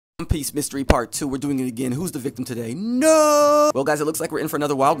One Piece Mystery Part 2. We're doing it again. Who's the victim today? No! Well, guys, it looks like we're in for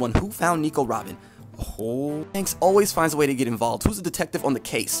another wild one. Who found Nico Robin? Oh, Shanks always finds a way to get involved. Who's the detective on the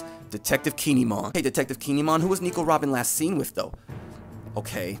case? Detective Kinemon. Hey, Detective Kinemon, who was Nico Robin last seen with, though?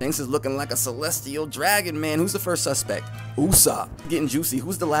 Okay, Shanks is looking like a celestial dragon, man. Who's the first suspect? Usopp. Getting juicy.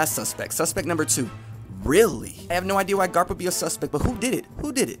 Who's the last suspect? Suspect number 2. Really? I have no idea why Garp would be a suspect, but who did it?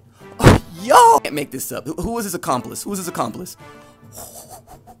 Who did it? Oh, yo! Can't make this up. Who was his accomplice? Who was his accomplice?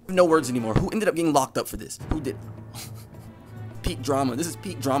 No words anymore. Who ended up getting locked up for this? Who did? Peak drama. This is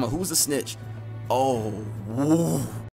peak drama. Who was the snitch? Oh.